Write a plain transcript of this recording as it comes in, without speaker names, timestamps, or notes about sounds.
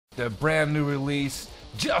The brand new release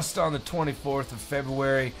just on the 24th of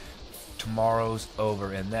February. Tomorrow's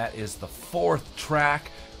Over, and that is the 4th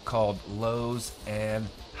track called Lows and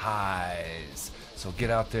Highs. So get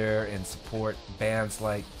out there and support bands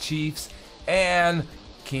like Chiefs and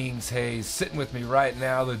King's Haze. Sitting with me right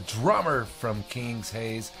now, the drummer from King's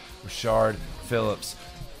Haze, Rashard Phillips.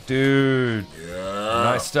 Dude, yeah,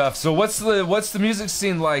 nice stuff. So what's the music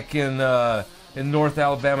scene like in North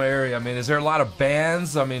Alabama area? I mean, is there a lot of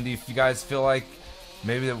bands? I mean, do you guys feel like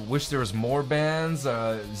maybe they wish there was more bands?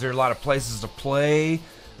 Is there a lot of places to play?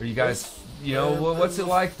 Are you guys, what's it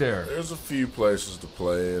like there? There's a few places to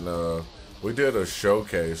play, and we did a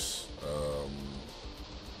showcase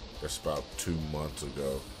just about 2 months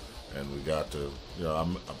ago, and we got to,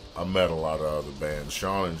 I met a lot of other bands.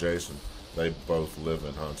 Sean and Jason, they both live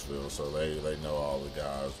in Huntsville, so they know all the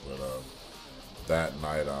guys. But that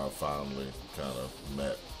night, I finally kind of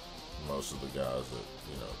met most of the guys that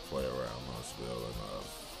play around Huntsville,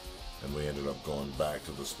 and we ended up going back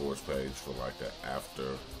to the sports page for like an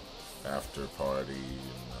after party. And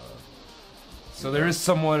so there is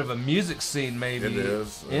somewhat of a music scene maybe it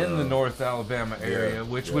is, in the North Alabama area, yeah,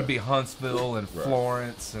 which would be Huntsville and right.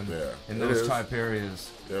 Florence and those type areas.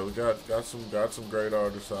 Yeah, we got some great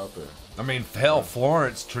artists out there. I mean, hell,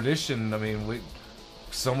 Florence tradition. I mean,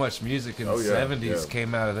 so much music in the 70s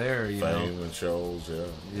came out of there. Fame and shows,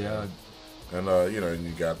 yeah. And and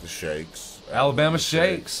you got the Shakes. Alabama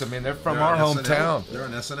Shakes. I mean, they're from our hometown. They're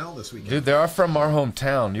on SNL this weekend. Dude, they are from our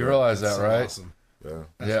hometown. You realize that, right? Awesome. Yeah.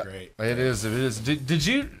 That's great. It is. Did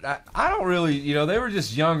you? I don't really. They were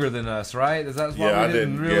just younger than us, right? Is that why we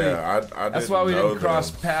didn't really? Yeah, I that's why we didn't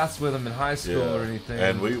cross paths with them in high school or anything.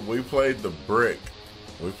 And we played the Brick.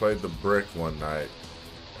 We played the Brick one night,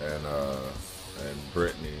 and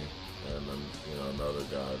Brittany and then another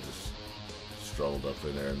guy just strolled up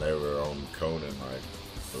in there, and they were on Conan like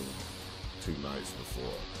the 2 nights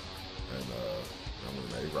before, and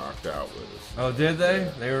they rocked out with us. Oh, did they?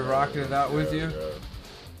 Yeah, they were rocking it out with you. Yeah,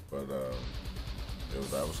 but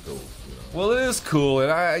that was cool. Well, it is cool,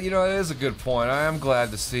 and it is a good point. I am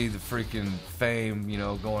glad to see the freaking fame,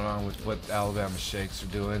 going on with what Alabama Shakes are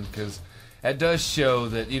doing, because that does show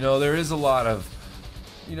that there is a lot of,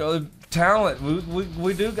 talent.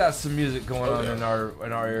 We do got some music going on in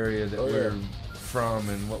our area that we're from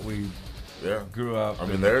and what we grew up. I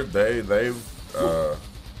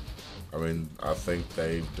mean, I think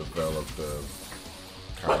they've developed a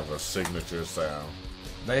kind of a signature sound.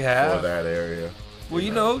 They have for that area.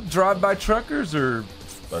 Well, drive-by truckers are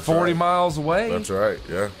 40 miles away. That's right.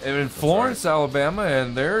 Yeah. And in Florence, Alabama,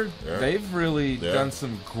 and they've really done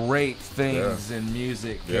some great things in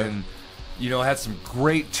music and had some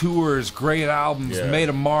great tours, great albums, made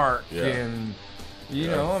a mark, and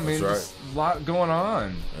there's a lot going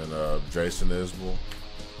on. And Jason Isbell.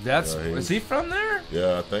 Is he from there?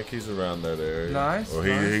 Yeah, I think he's around that area. Nice. Well,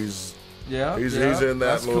 he's in that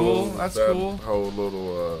That's little. Cool. That's cool. Whole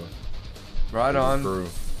little. Right on. Crew.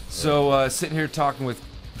 So sitting here talking with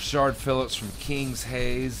Rashard Phillips from King's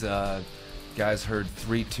Haze. Guys heard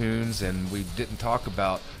 3 tunes, and we didn't talk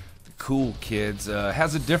about the Cool Kids.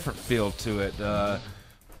 Has a different feel to it.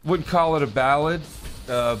 Wouldn't call it a ballad,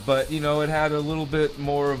 but it had a little bit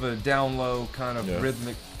more of a down low kind of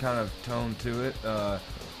rhythmic kind of tone to it.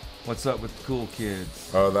 What's up with the Cool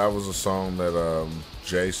Kids? That was a song that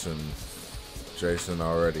Jason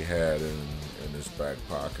already had in his back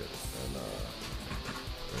pocket, and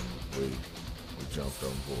we jumped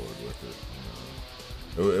on board with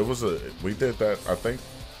it. We did that. I think,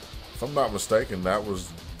 if I'm not mistaken, that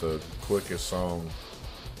was the quickest song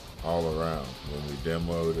all around when we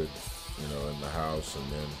demoed it, in the house, and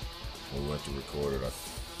then we went to record it. I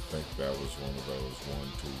think that was one of those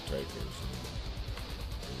 1-2 takers, and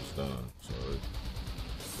it was done. So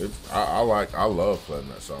I love playing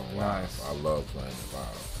that song live. Nice. I love playing it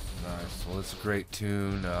live. Nice. Well, it's a great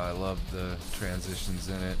tune. I love the transitions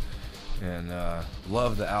in it, and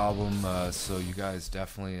love the album. So you guys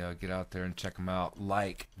definitely get out there and check them out.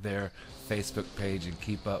 Like their Facebook page and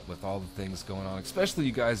keep up with all the things going on, especially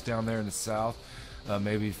you guys down there in the South.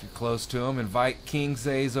 Maybe if you're close to them, invite King's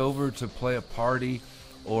Haze over to play a party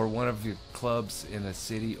or one of your clubs in a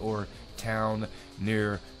city or town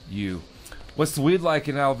near you. What's the weed like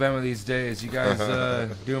in Alabama these days? You guys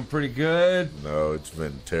doing pretty good? No, it's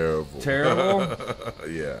been terrible. Terrible?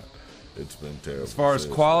 Yeah, it's been terrible. As far as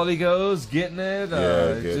quality goes, getting it?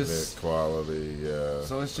 Getting it, quality, yeah.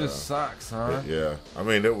 So it just sucks, huh? Yeah. I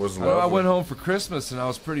mean, it was lovely. I went home for Christmas and I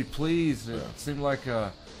was pretty pleased. It seemed like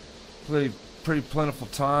a pretty plentiful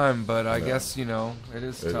time, but I guess, it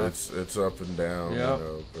is tough. It's up and down,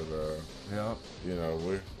 but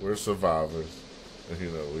we're survivors.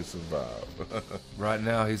 We survived. Right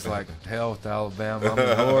now, he's like, hell with Alabama. I'm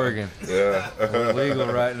in Oregon. Yeah. We're legal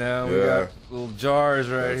right now. We got little jars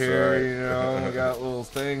right That's here, right. We got little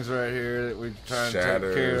things right here that we're trying to take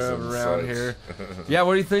Shatters care of and around such. here. Yeah,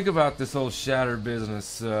 what do you think about this whole shatter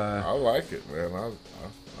business? I like it, man.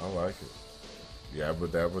 I like it. Yabba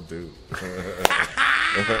dabba do.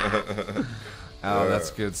 Oh, that's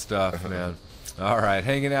good stuff, man. All right,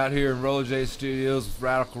 hanging out here in Roller J Studios with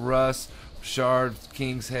Radical Russ, Rashard,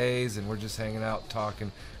 King's Haze, and we're just hanging out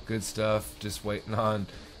talking good stuff, just waiting on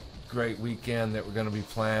great weekend that we're going to be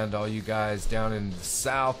planned. All you guys down in the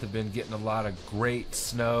south have been getting a lot of great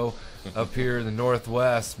snow. Up here in the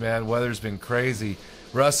northwest, man, weather's been crazy.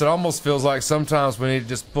 Russ, it almost feels like sometimes we need to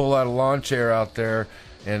just pull out a lawn chair out there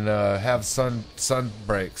and have sun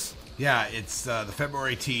breaks. Yeah, it's the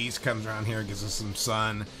February tease comes around here, gives us some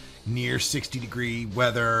sun, near 60-degree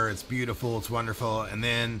weather. It's beautiful, it's wonderful, and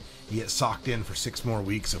then you get socked in for 6 more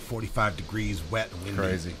weeks of 45 degrees, wet and windy.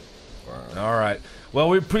 Crazy. Wow. All right. Well,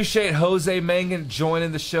 we appreciate Jose Mangan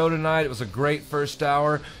joining the show tonight. It was a great first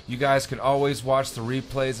hour. You guys can always watch the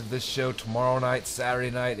replays of this show tomorrow night, Saturday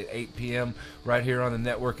night at 8 p.m. right here on the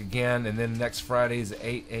network again. And then next Fridays at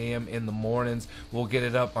 8 a.m. in the mornings. We'll get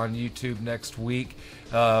it up on YouTube next week.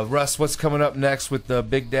 Russ, what's coming up next with the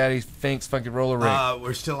Big Daddy Fink's Funky Roller Rink?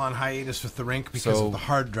 We're still on hiatus with the rink because of the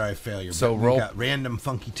hard drive failure. So we've got random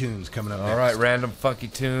funky tunes coming up next. All right, random funky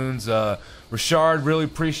tunes. Rashard, really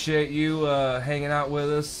appreciate you hanging out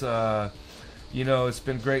with us. It's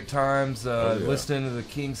been great times listening to the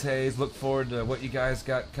King's Haze. Look forward to what you guys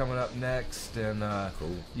got coming up next, and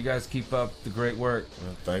Cool. You guys keep up the great work.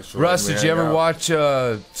 Well, thanks for Russ, letting me did you hang ever out.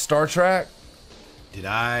 watch Star Trek? Did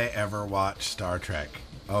I ever watch Star Trek?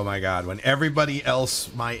 Oh my God! When everybody else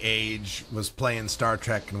my age was playing Star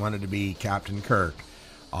Trek and wanted to be Captain Kirk,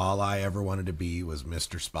 all I ever wanted to be was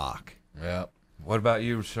Mr. Spock. Yeah. What about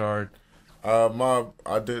you, Rashard? I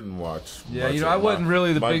didn't watch. Yeah, much I of wasn't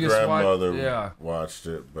really the my biggest grandmother watched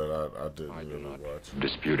it, but I didn't really watch it.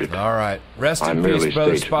 Disputed. All right. Rest I in merely peace,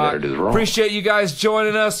 Brother state that it is Spock. wrong. Appreciate you guys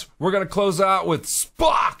joining us. We're going to close out with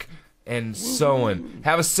Spock and Soen.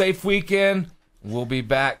 Have a safe weekend. We'll be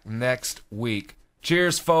back next week.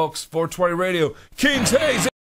 Cheers, folks. 420 Radio. King's Haze.